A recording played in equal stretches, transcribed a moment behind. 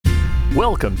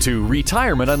Welcome to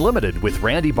Retirement Unlimited with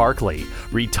Randy Barkley.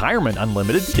 Retirement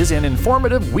Unlimited is an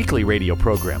informative weekly radio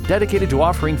program dedicated to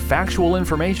offering factual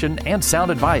information and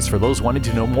sound advice for those wanting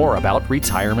to know more about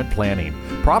retirement planning.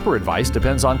 Proper advice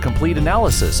depends on complete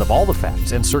analysis of all the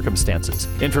facts and circumstances.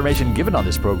 Information given on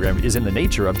this program is in the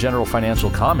nature of general financial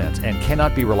comment and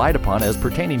cannot be relied upon as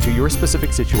pertaining to your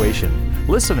specific situation.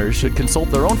 Listeners should consult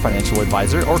their own financial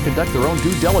advisor or conduct their own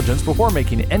due diligence before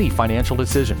making any financial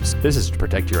decisions. This is to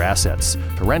protect your assets.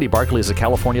 Randy Barkley is a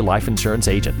California life insurance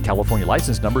agent. California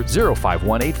license number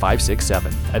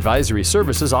 0518567. Advisory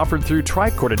services offered through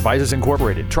Tricord Advisors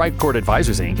Incorporated. Tricord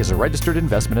Advisors Inc. is a registered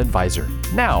investment advisor.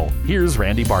 Now, here's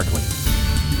Randy Barkley.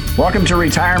 Welcome to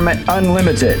Retirement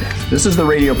Unlimited. This is the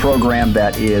radio program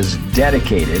that is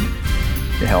dedicated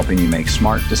to helping you make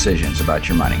smart decisions about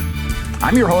your money.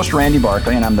 I'm your host, Randy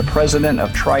Barkley, and I'm the president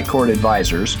of Tricord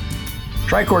Advisors.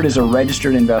 Tricord is a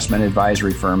registered investment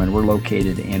advisory firm, and we're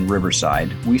located in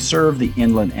Riverside. We serve the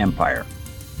Inland Empire.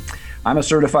 I'm a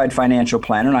certified financial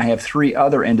planner, and I have 3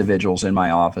 other individuals in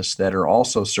my office that are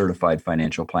also certified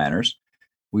financial planners.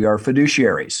 We are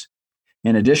fiduciaries.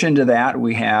 In addition to that,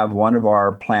 we have one of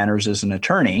our planners is an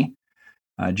attorney,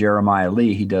 Jeremiah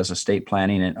Lee. He does estate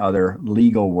planning and other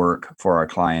legal work for our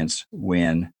clients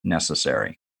when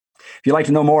necessary. If you'd like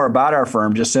to know more about our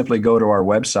firm, just simply go to our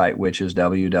website, which is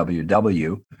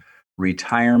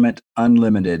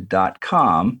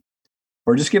www.retirementunlimited.com,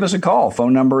 or just give us a call.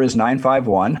 Phone number is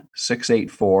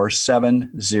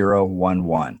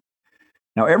 951-684-7011.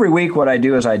 Now, every week what I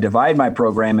do is I divide my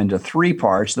program into 3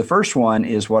 parts. The first one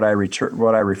is what I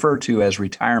refer to as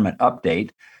retirement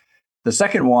update. The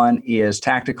second one is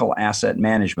tactical asset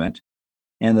management.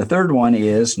 And the third one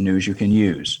is news you can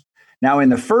use. Now, in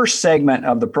the first segment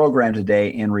of the program today,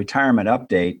 in Retirement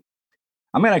Update,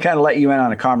 I'm going to kind of let you in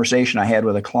on a conversation I had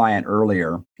with a client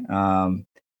earlier.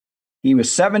 He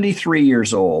was 73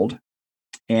 years old,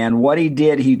 and what he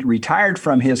did, he retired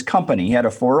from his company. He had a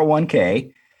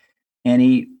 401k, and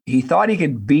he thought he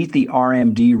could beat the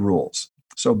RMD rules.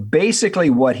 So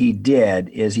basically what he did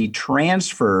is he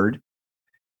transferred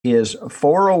his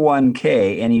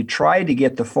 401k, and he tried to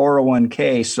get the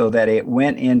 401k so that it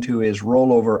went into his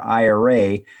rollover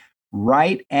IRA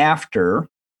right after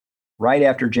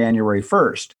January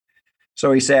 1st.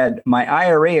 So he said, my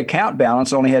IRA account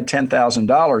balance only had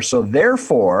 $10,000. So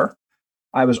therefore,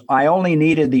 I only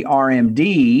needed the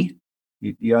RMD.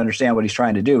 You understand what he's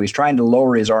trying to do. He's trying to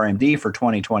lower his RMD for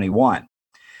 2021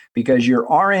 because your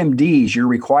RMDs, your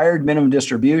required minimum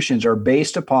distributions, are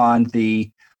based upon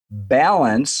the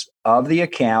balance of the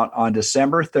account on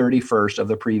December 31st of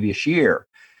the previous year.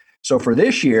 So for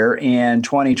this year, in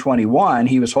 2021,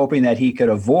 he was hoping that he could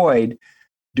avoid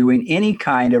doing any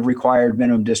kind of required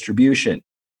minimum distribution.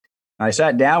 I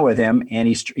sat down with him, and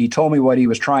he told me what he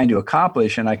was trying to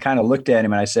accomplish, and I kind of looked at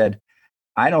him and I said,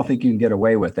 I don't think you can get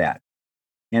away with that.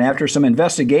 And after some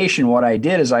investigation, what I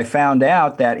did is I found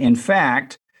out that, in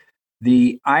fact,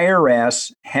 the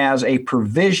IRS has a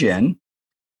provision.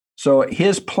 So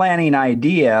his planning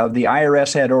idea, the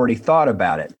IRS had already thought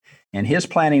about it. And his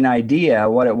planning idea,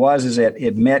 what it was, is that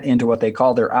it met into what they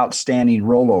call their outstanding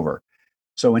rollover.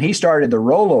 So when he started the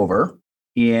rollover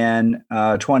in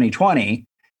 2020,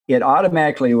 it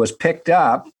automatically was picked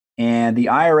up, and the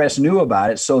IRS knew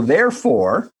about it. So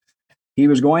therefore, he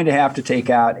was going to have to take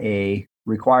out a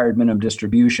required minimum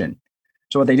distribution.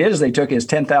 So what they did is they took his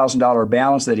 $10,000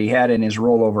 balance that he had in his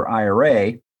rollover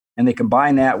IRA, and they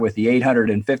combined that with the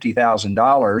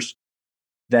 $850,000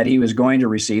 that he was going to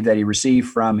receive, that he received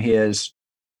from his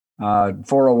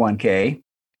 401k.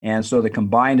 And so the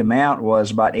combined amount was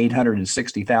about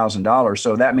 $860,000.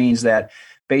 So that means that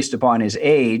based upon his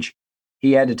age,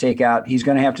 he's going to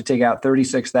have to take out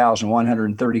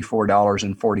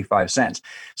 $36,134.45.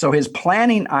 So his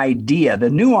planning idea, the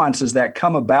nuances that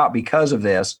come about because of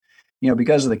this,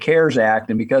 because of the CARES Act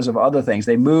and because of other things,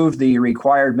 they moved the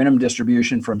required minimum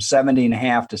distribution from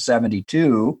 70.5 to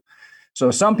 72. So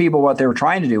some people, what he was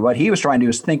trying to do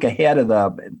is think ahead of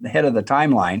the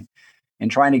timeline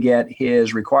and trying to get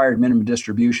his required minimum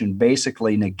distribution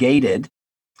basically negated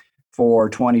for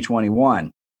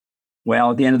 2021.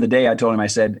 Well, at the end of the day, I told him, I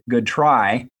said, good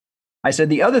try. I said,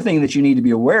 the other thing that you need to be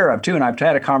aware of too, and I've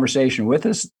had a conversation with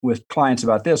clients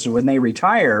about this, so when they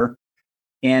retire,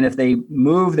 and if they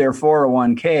move their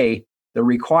 401k, the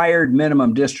required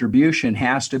minimum distribution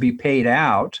has to be paid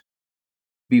out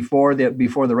before the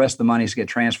rest of the monies get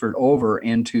transferred over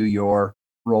into your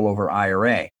rollover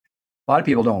IRA. A lot of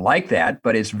people don't like that,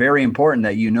 but it's very important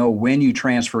that you know when you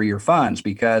transfer your funds,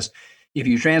 because if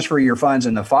you transfer your funds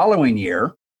in the following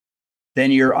year,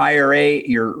 then your IRA,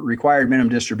 your required minimum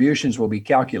distributions will be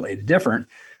calculated different.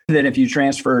 than if you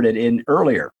transferred it in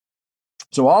earlier.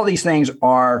 So all these things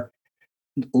are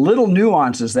little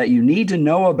nuances that you need to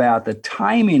know about the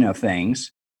timing of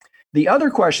things. The other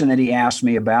question that he asked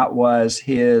me about was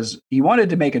he wanted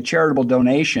to make a charitable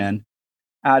donation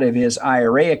out of his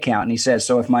IRA account. And he said,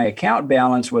 so if my account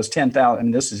balance was $10,000,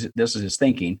 and this is his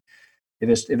thinking,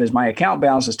 if my account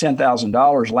balance is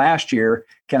 $10,000 last year,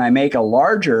 can I make a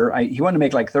larger, he wanted to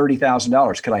make like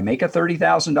 $30,000. Could I make a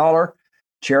 $30,000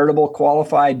 charitable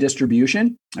qualified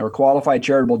distribution or qualified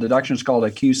charitable deduction? It's called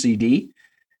a QCD.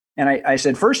 And I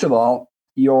said, first of all,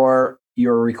 your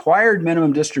required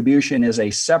minimum distribution is a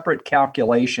separate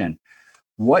calculation.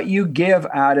 What you give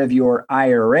out of your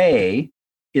IRA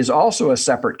is also a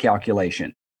separate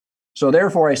calculation. So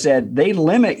therefore, I said, they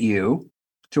limit you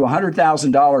to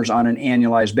 $100,000 on an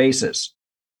annualized basis.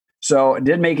 So it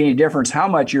didn't make any difference how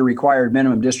much your required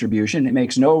minimum distribution. It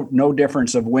makes no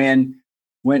difference of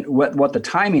what the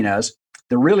timing is.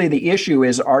 The issue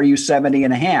is, are you 70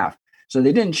 and a half? So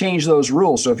they didn't change those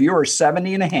rules. So if you are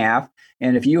 70 and a half,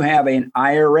 and if you have an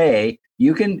IRA,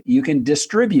 you can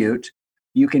distribute,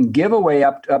 you can give away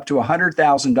up to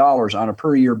 $100,000 on a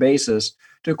per year basis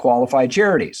to qualified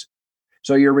charities.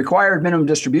 So your required minimum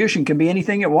distribution can be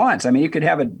anything it wants. I mean, you could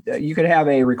have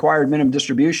a required minimum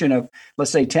distribution of,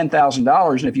 let's say,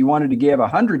 $10,000, and if you wanted to give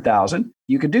 $100,000,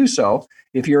 you could do so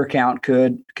if your account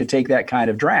could take that kind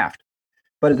of draft.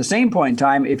 But at the same point in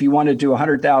time, if you wanted to do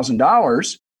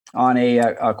 $100,000 on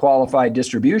a qualified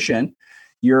distribution,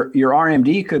 your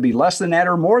RMD could be less than that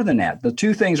or more than that. The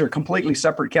two things are completely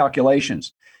separate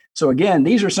calculations. So again,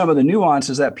 these are some of the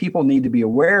nuances that people need to be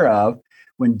aware of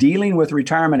when dealing with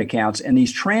retirement accounts. And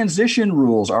these transition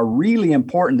rules are really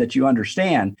important that you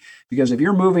understand, because if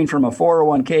you're moving from a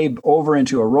 401k over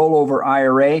into a rollover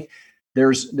IRA,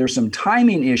 there's some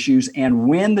timing issues and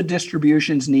when the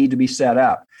distributions need to be set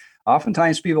up.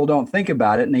 Oftentimes people don't think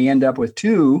about it and they end up with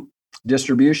two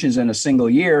distributions in a single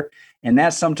year, and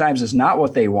that sometimes is not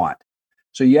what they want.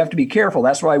 So you have to be careful.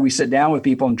 That's why we sit down with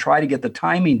people and try to get the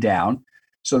timing down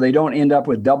so they don't end up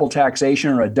with double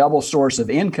taxation or a double source of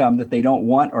income that they don't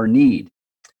want or need.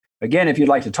 Again, if you'd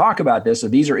like to talk about this, if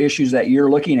these are issues that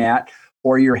you're looking at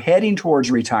or you're heading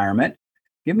towards retirement,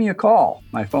 give me a call.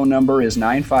 My phone number is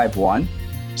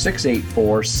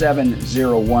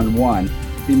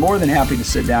 951-684-7011. Be more than happy to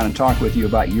sit down and talk with you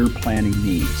about your planning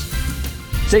needs.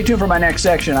 Stay tuned for my next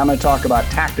section. I'm going to talk about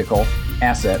tactical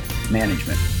asset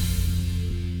management.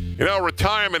 You know,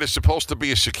 retirement is supposed to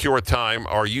be a secure time.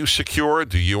 Are you secure?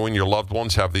 Do you and your loved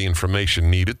ones have the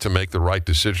information needed to make the right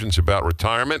decisions about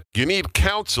retirement? You need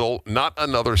counsel, not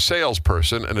another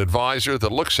salesperson, an advisor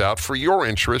that looks out for your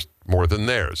interest more than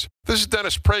theirs. This is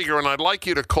Dennis Prager, and I'd like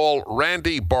you to call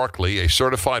Randy Barkley, a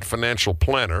certified financial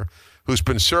planner who's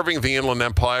been serving the Inland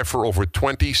Empire for over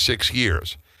 26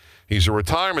 years. He's a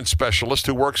retirement specialist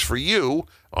who works for you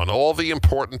on all the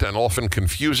important and often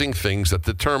confusing things that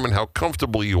determine how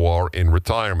comfortable you are in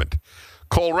retirement.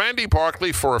 Call Randy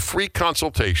Barkley for a free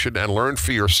consultation and learn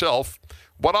for yourself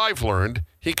what I've learned.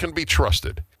 He can be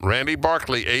trusted. Randy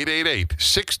Barkley,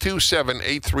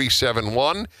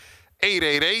 888-627-8371,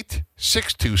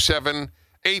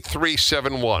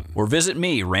 888-627-8371. Or visit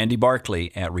me, Randy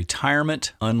Barkley, at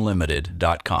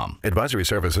retirementunlimited.com. Advisory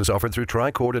services offered through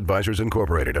Tricord Advisors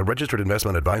Incorporated, a registered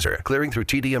investment advisor, clearing through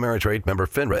TD Ameritrade, member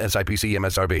FINRA, SIPC,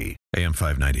 MSRB. AM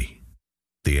 590,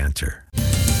 The Answer.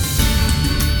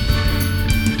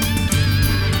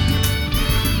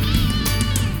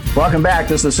 Welcome back.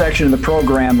 This is the section of the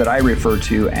program that I refer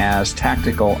to as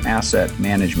tactical asset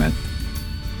management.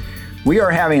 We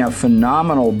are having a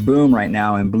phenomenal boom right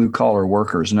now in blue-collar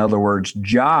workers. In other words,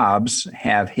 jobs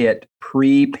have hit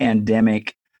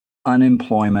pre-pandemic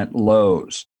unemployment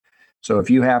lows. So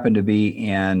if you happen to be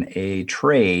in a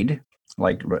trade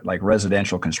like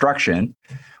residential construction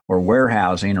or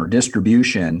warehousing or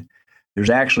distribution,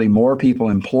 there's actually more people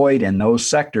employed in those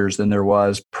sectors than there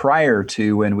was prior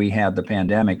to when we had the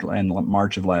pandemic in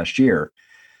March of last year.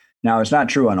 Now, it's not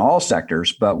true in all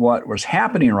sectors, but what was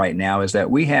happening right now is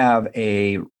that we have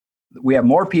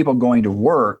more people going to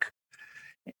work,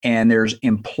 and there's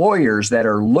employers that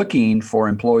are looking for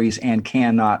employees and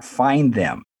cannot find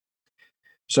them.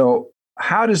 So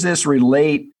how does this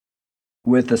relate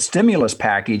with the stimulus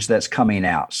package that's coming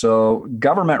out? So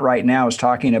government right now is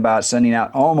talking about sending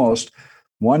out almost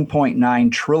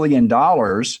 $1.9 trillion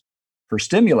for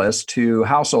stimulus to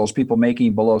households, people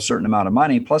making below a certain amount of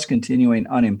money, plus continuing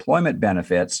unemployment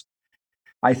benefits.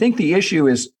 I think the issue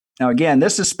is, now again,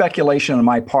 this is speculation on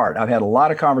my part. I've had a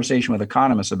lot of conversation with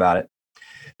economists about it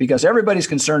because everybody's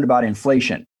concerned about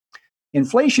inflation.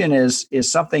 Inflation is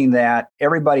something that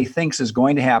everybody thinks is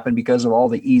going to happen because of all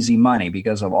the easy money,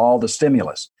 because of all the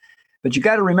stimulus. But you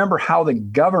got to remember how the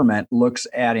government looks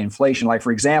at inflation. Like,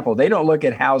 for example, they don't look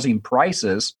at housing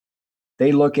prices.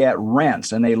 They look at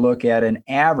rents, and they look at an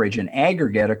average, an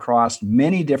aggregate across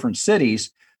many different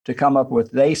cities to come up with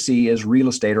what they see as real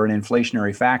estate or an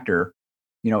inflationary factor,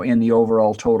 in the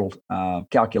overall total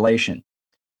calculation.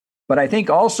 But I think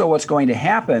also what's going to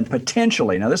happen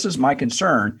potentially, now this is my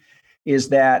concern, is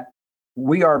that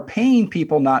we are paying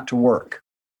people not to work.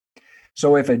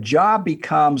 So if a job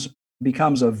becomes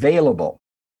available,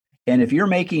 and if you're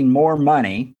making more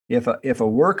money, if a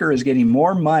worker is getting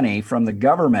more money from the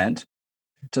government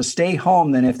to stay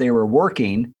home than if they were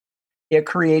working, it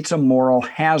creates a moral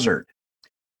hazard.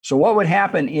 So what would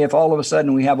happen if all of a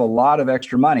sudden we have a lot of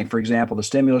extra money, for example, the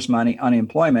stimulus money,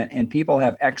 unemployment, and people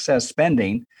have excess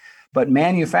spending, but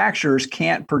manufacturers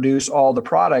can't produce all the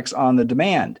products on the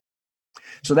demand?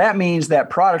 So that means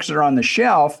that products that are on the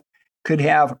shelf could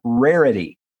have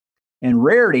rarity, and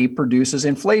rarity produces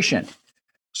inflation.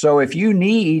 So if you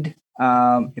need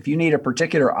a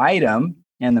particular item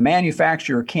and the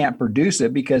manufacturer can't produce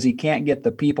it because he can't get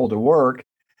the people to work,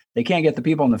 they can't get the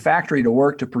people in the factory to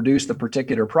work to produce the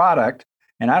particular product,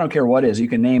 and I don't care what it is, you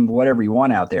can name whatever you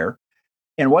want out there.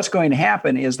 And what's going to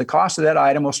happen is the cost of that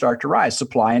item will start to rise,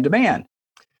 supply and demand.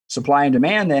 Supply and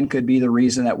demand then could be the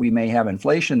reason that we may have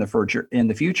inflation in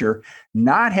the future,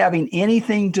 not having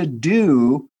anything to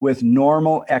do with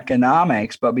normal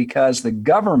economics, but because the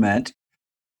government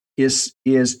is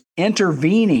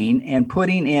intervening and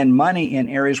putting in money in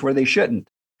areas where they shouldn't.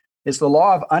 It's the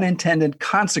law of unintended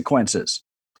consequences.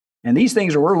 And these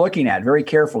things we're looking at very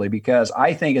carefully, because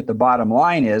I think at the bottom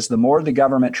line is the more the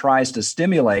government tries to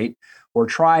stimulate or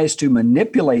tries to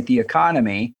manipulate the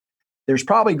economy, there's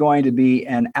probably going to be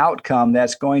an outcome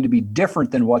that's going to be different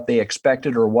than what they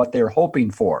expected or what they're hoping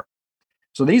for.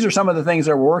 So these are some of the things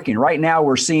that are working. Right now,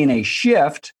 we're seeing a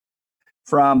shift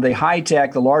from the high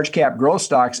tech, the large cap growth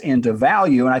stocks into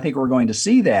value. And I think we're going to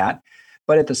see that.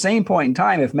 But at the same point in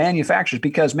time, if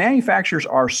because manufacturers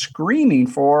are screaming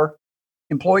for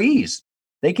employees,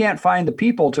 they can't find the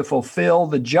people to fulfill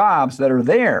the jobs that are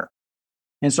there.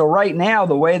 And so right now,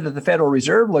 the way that the Federal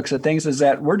Reserve looks at things is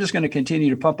that we're just going to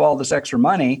continue to pump all this extra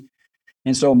money.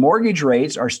 And so mortgage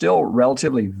rates are still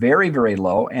relatively very, very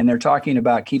low. And they're talking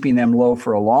about keeping them low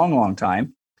for a long, long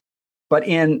time. But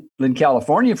in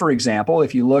California, for example,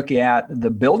 if you look at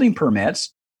the building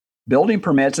permits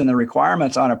and the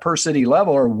requirements on a per city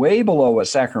level are way below what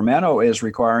Sacramento is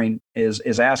requiring,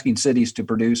 is asking cities to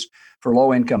produce for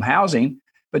low income housing.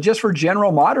 But just for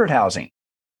general moderate housing,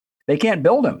 they can't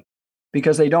build them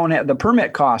because they don't have the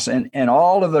permit costs and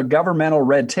all of the governmental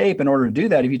red tape in order to do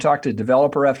that. If you talk to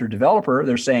developer after developer,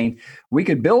 they're saying we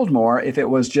could build more if it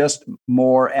was just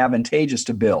more advantageous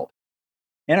to build.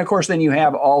 And of course, then you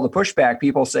have all the pushback.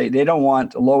 People say they don't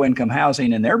want low-income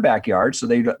housing in their backyard, so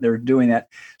they're doing that.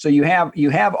 So you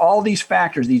have all these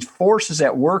factors, these forces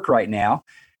at work right now,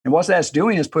 and what that's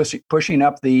doing is pushing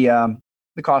up the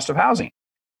cost of housing.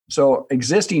 So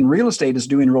existing real estate is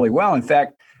doing really well. In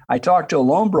fact, I talked to a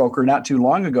loan broker not too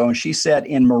long ago, and she said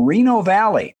in Moreno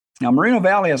Valley. Now, Moreno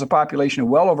Valley has a population of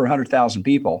well over 100,000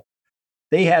 people.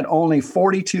 They had only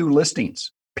 42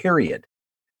 listings, period.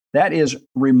 That is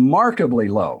remarkably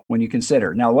low when you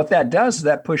consider. Now, what that does is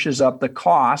that pushes up the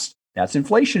cost. That's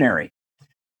inflationary.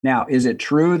 Now, is it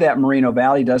true that Moreno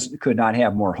Valley could not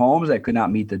have more homes, that could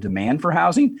not meet the demand for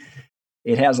housing?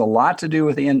 It has a lot to do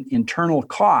with the internal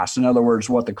costs. In other words,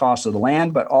 what the cost of the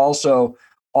land, but also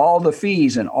all the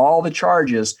fees and all the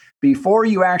charges before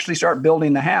you actually start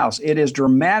building the house. It is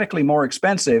dramatically more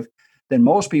expensive than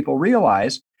most people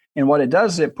realize. And what it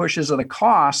does is it pushes the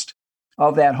cost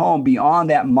of that home beyond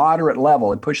that moderate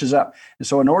level. It pushes up. And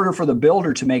so in order for the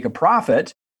builder to make a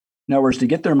profit, in other words, to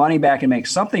get their money back and make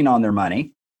something on their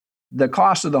money, the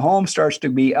cost of the home starts to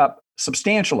be up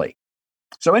substantially.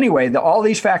 So anyway, all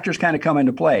these factors kind of come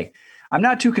into play. I'm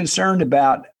not too concerned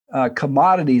about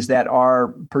commodities that are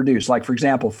produced, like, for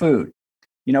example, food.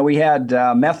 We had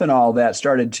methanol that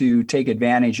started to take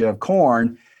advantage of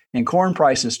corn, and corn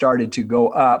prices started to go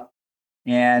up.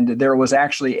 And there was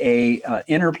actually a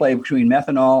interplay between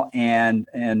methanol and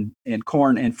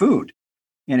corn and food.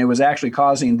 And it was actually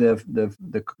causing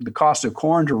the cost of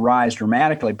corn to rise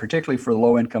dramatically, particularly for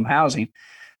low-income housing.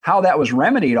 How that was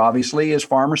remedied, obviously, is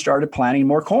farmers started planting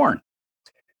more corn.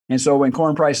 And so when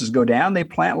corn prices go down, they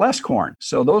plant less corn.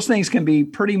 So those things can be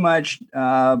pretty much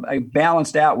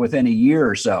balanced out within a year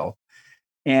or so.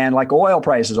 And like oil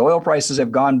prices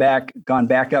have gone back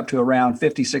up to around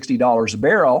 $50, $60 a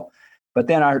barrel. But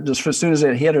then just as soon as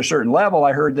it hit a certain level,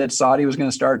 I heard that Saudi was going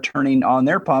to start turning on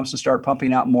their pumps and start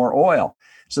pumping out more oil.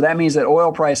 So that means that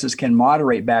oil prices can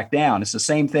moderate back down. It's the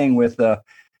same thing with the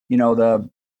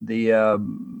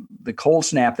cold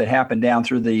snap that happened down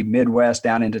through the Midwest,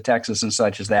 down into Texas and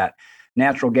such as that.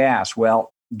 Natural gas.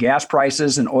 Well, gas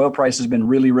prices and oil prices have been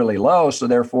really, really low. So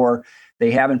therefore,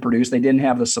 they haven't produced. They didn't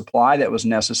have the supply that was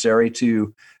necessary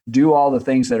to do all the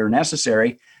things that are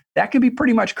necessary. That can be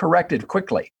pretty much corrected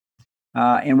quickly.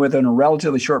 And within a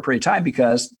relatively short period of time,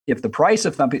 because if the price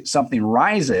of something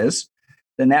rises,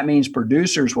 then that means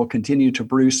producers will continue to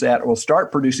produce that, or will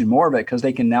start producing more of it because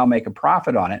they can now make a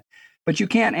profit on it. But you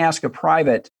can't ask a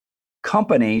private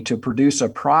company to produce a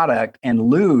product and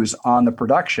lose on the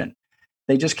production.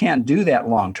 They just can't do that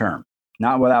long term,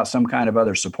 not without some kind of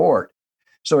other support.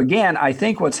 So again, I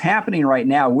think what's happening right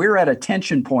now, we're at a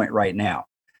tension point right now.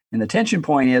 And the tension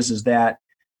point is that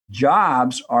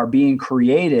jobs are being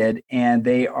created and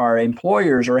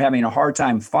employers are having a hard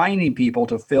time finding people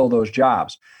to fill those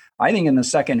jobs. I think in the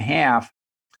second half,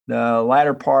 the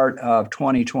latter part of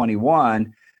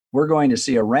 2021, we're going to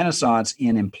see a renaissance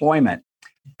in employment,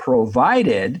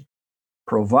 provided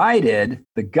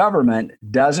the government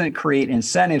doesn't create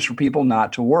incentives for people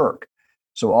not to work.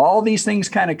 So all these things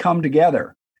kind of come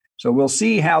together. So we'll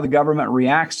see how the government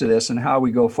reacts to this and how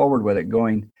we go forward with it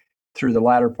going through the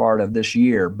latter part of this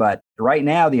year. But right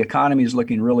now, the economy is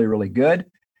looking really, really good.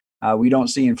 We don't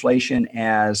see inflation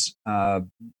as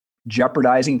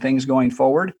jeopardizing things going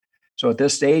forward. So at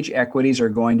this stage, equities are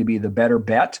going to be the better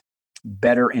bet,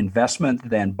 better investment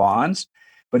than bonds.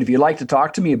 But if you'd like to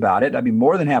talk to me about it, I'd be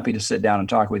more than happy to sit down and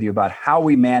talk with you about how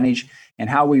we manage and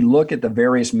how we look at the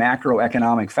various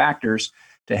macroeconomic factors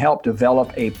to help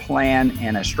develop a plan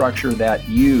and a structure that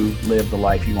you live the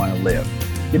life you want to live.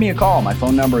 Give me a call. My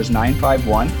phone number is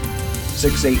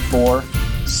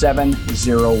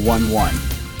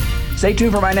 951-684-7011. Stay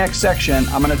tuned for my next section.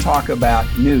 I'm going to talk about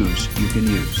news you can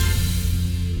use.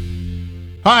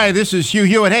 Hi, this is Hugh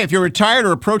Hewitt. Hey, if you're retired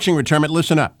or approaching retirement,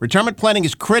 listen up. Retirement planning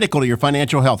is critical to your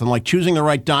financial health, and like choosing the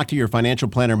right doctor, your financial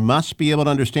planner must be able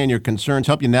to understand your concerns,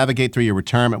 help you navigate through your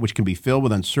retirement, which can be filled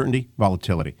with uncertainty,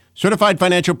 volatility. Certified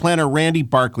financial planner Randy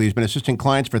Barkley has been assisting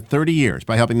clients for 30 years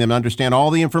by helping them understand all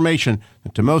the information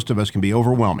that to most of us can be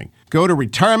overwhelming. Go to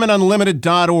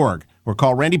retirementunlimited.org or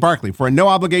call Randy Barkley for a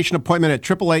no-obligation appointment at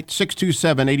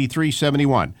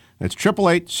 888-627-8371. That's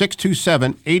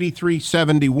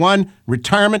 888-627-8371,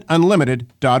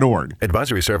 retirementunlimited.org.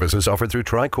 Advisory services offered through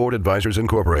Tricord Advisors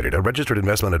Incorporated, a registered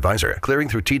investment advisor, clearing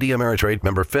through TD Ameritrade,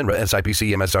 member FINRA,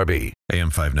 SIPC, MSRB. AM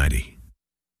 590.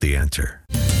 The Answer.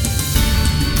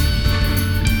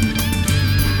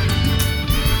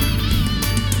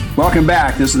 Welcome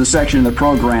back. This is the section of the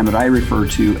program that I refer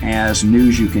to as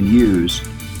News You Can Use.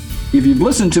 If you've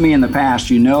listened to me in the past,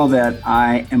 you know that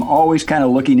I am always kind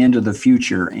of looking into the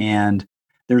future, and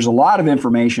there's a lot of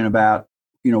information about,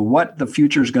 what the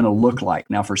future is going to look like.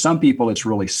 Now, for some people, it's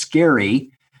really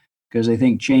scary because they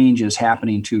think change is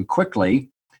happening too quickly.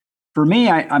 For me,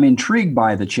 I'm intrigued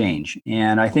by the change,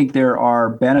 and I think there are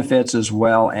benefits as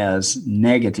well as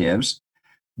negatives,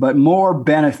 but more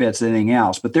benefits than anything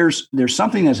else. But there's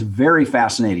something that's very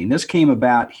fascinating. This came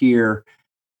about here,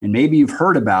 and maybe you've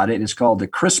heard about it. It's called the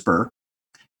CRISPR.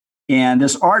 And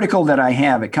this article that I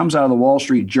have, it comes out of the Wall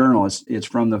Street Journal. It's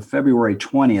from the February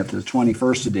 20th, the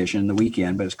 21st edition, the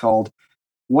weekend, but it's called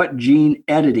What Gene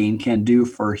Editing Can Do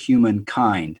for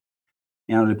Humankind.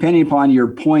 Now, depending upon your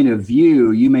point of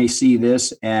view, you may see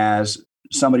this as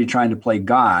somebody trying to play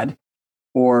God,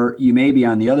 or you may be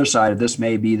on the other side of this,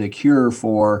 may be the cure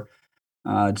for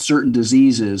certain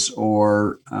diseases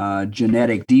or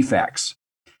genetic defects.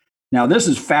 Now, this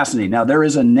is fascinating. Now, there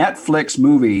is a Netflix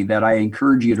movie that I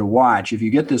encourage you to watch. If you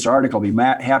get this article,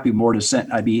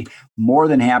 I'd be more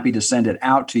than happy to send it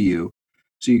out to you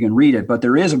so you can read it. But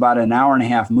there is about an hour and a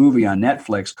half movie on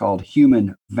Netflix called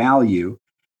Human Value,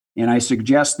 and I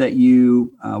suggest that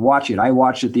you watch it. I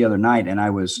watched it the other night, and I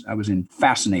was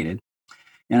fascinated.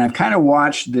 And I've kind of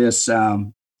watched this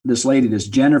lady, this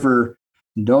Jennifer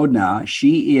Doudna.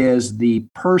 She is the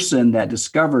person that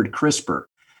discovered CRISPR.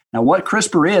 Now, what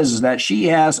CRISPR is that she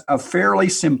has a fairly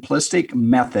simplistic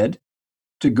method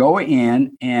to go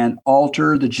in and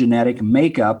alter the genetic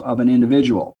makeup of an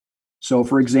individual. So,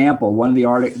 for example, one of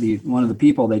the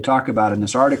people they talk about in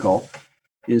this article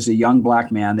is a young Black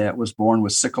man that was born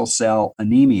with sickle cell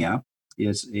anemia.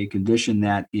 It's a condition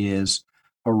that is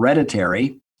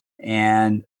hereditary,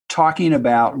 and talking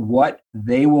about what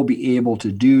they will be able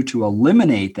to do to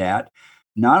eliminate that,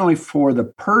 not only for the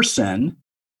person,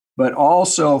 but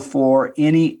also for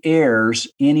any heirs,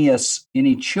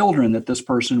 any children that this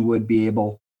person would be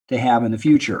able to have in the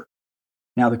future.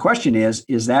 Now, the question is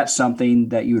that something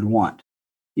that you would want?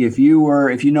 If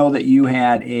you know that you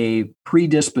had a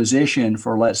predisposition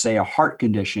for, let's say, a heart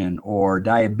condition or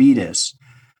diabetes,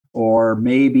 or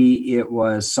maybe it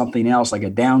was something else like a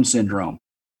Down syndrome,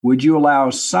 would you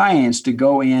allow science to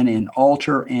go in and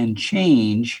alter and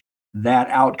change that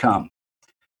outcome?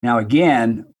 Now,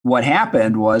 again, what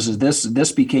happened was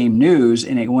this became news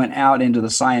and it went out into the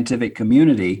scientific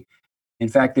community. In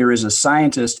fact, there is a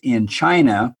scientist in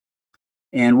China,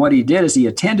 and what he did is he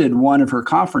attended one of her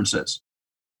conferences.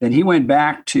 Then he went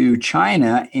back to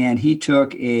China and he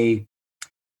took two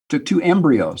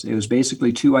embryos. It was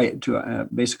basically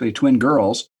basically twin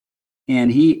girls,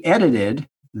 and he edited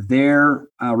their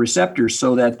receptors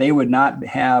so that they would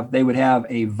have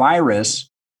a virus.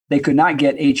 They could not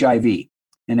get HIV,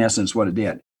 in essence, what it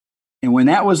did. And when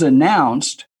that was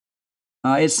announced,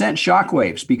 it sent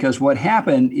shockwaves, because what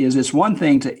happened is it's one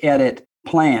thing to edit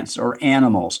plants or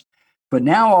animals, but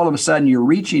now all of a sudden you're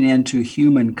reaching into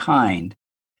humankind.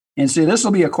 And so this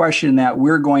will be a question that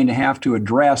we're going to have to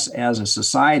address as a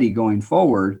society going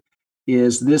forward,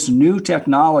 is this new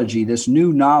technology, this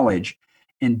new knowledge,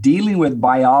 and dealing with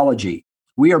biology.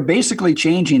 We are basically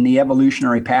changing the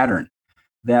evolutionary pattern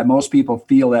that most people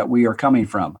feel that we are coming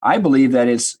from. I believe that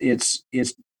it's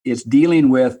dealing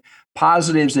with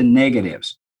positives and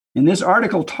negatives. And this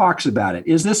article talks about it.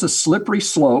 Is this a slippery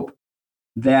slope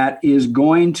that is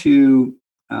going to,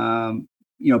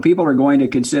 people are going to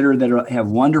consider that have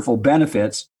wonderful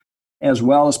benefits as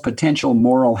well as potential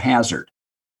moral hazard?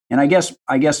 And I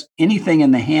guess anything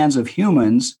in the hands of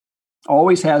humans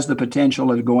always has the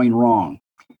potential of going wrong.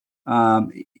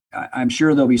 I'm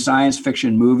sure there'll be science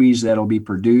fiction movies that'll be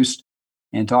produced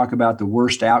and talk about the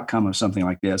worst outcome of something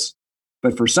like this.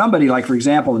 But for somebody like, for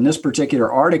example, in this particular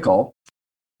article,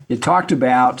 it talked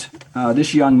about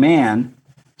this young man.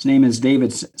 His name is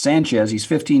David Sanchez. He's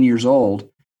 15 years old,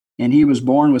 and he was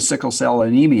born with sickle cell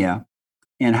anemia,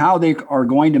 and how they are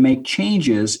going to make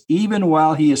changes even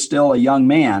while he is still a young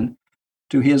man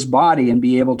to his body and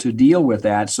be able to deal with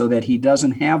that so that he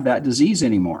doesn't have that disease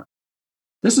anymore.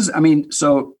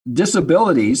 So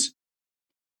disabilities,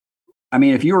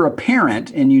 if you were a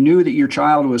parent and you knew that your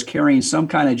child was carrying some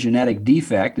kind of genetic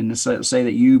defect, and say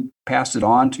that you passed it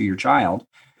on to your child,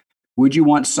 would you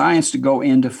want science to go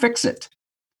in to fix it?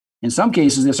 In some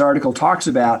cases, this article talks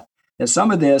about that some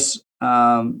of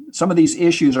these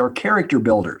issues are character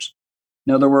builders.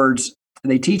 In other words,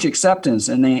 they teach acceptance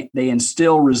and they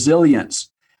instill resilience.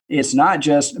 It's not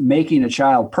just making a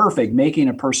child perfect, making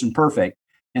a person perfect.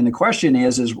 And the question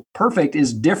is perfect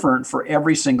is different for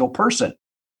every single person.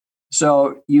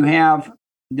 So you have,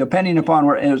 depending upon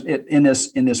where in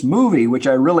this movie, which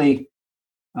I do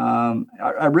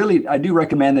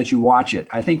recommend that you watch it.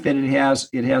 I think that it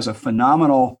has a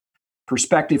phenomenal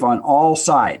perspective on all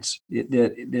sides.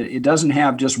 It doesn't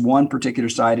have just one particular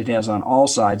side. It has on all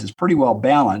sides. It's pretty well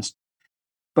balanced.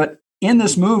 But in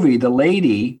this movie, the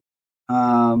lady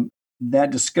that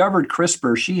discovered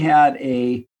CRISPR, she had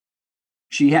a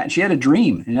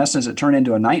dream. In essence, it turned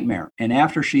into a nightmare. And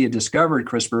after she had discovered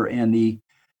CRISPR and the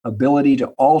ability to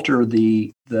alter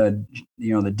the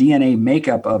DNA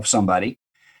makeup of somebody,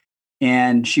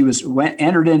 and she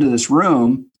entered into this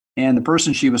room, and the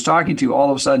person she was talking to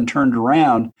all of a sudden turned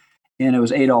around, and it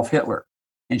was Adolf Hitler.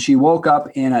 And she woke up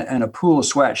in a pool of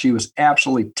sweat. She was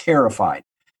absolutely terrified.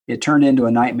 It turned into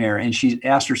a nightmare. And she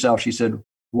asked herself, she said,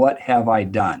 "What have I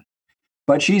done?"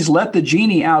 But she's let the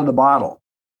genie out of the bottle.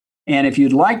 And if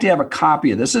you'd like to have a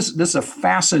copy of this is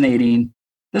fascinating.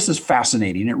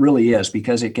 It really is,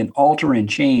 because it can alter and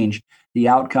change the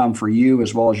outcome for you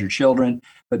as well as your children,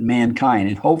 but mankind,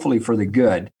 and hopefully for the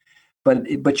good.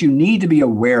 But you need to be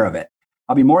aware of it.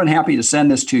 I'll be more than happy to send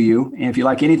this to you. And if you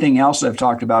like anything else I've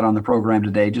talked about on the program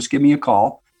today, just give me a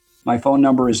call. My phone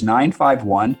number is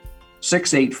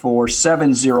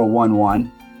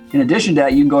 951-684-7011. In addition to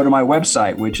that, you can go to my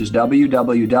website, which is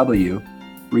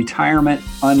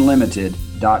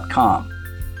www.retirementunlimited.com.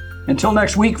 Until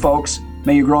next week, folks,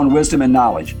 may you grow in wisdom and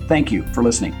knowledge. Thank you for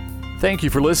listening. Thank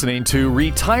you for listening to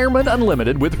Retirement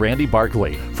Unlimited with Randy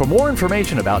Barkley. For more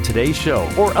information about today's show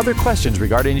or other questions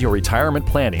regarding your retirement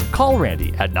planning, call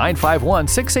Randy at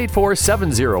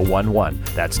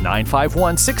 951-684-7011. That's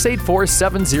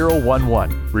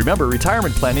 951-684-7011. Remember,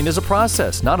 retirement planning is a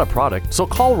process, not a product, so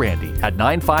call Randy at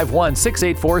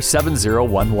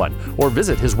 951-684-7011 or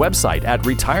visit his website at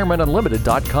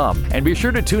retirementunlimited.com. And be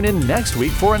sure to tune in next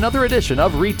week for another edition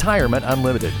of Retirement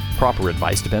Unlimited. Proper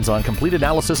advice depends on complete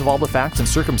analysis of all the facts and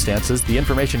circumstances. The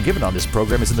information given on this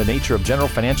program is in the nature of general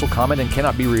financial comment and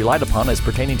cannot be relied upon as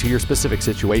pertaining to your specific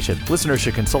situation. Listeners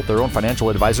should consult their own financial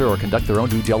advisor or conduct their own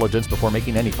due diligence before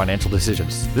making any financial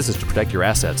decisions. This is to protect your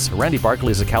assets. Randy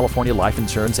Barkley is a California life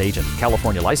insurance agent.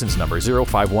 California license number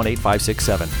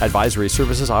 0518567. Advisory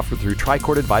services offered through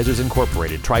Tricord Advisors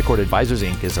Incorporated. Tricord Advisors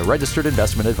Inc. is a registered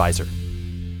investment advisor.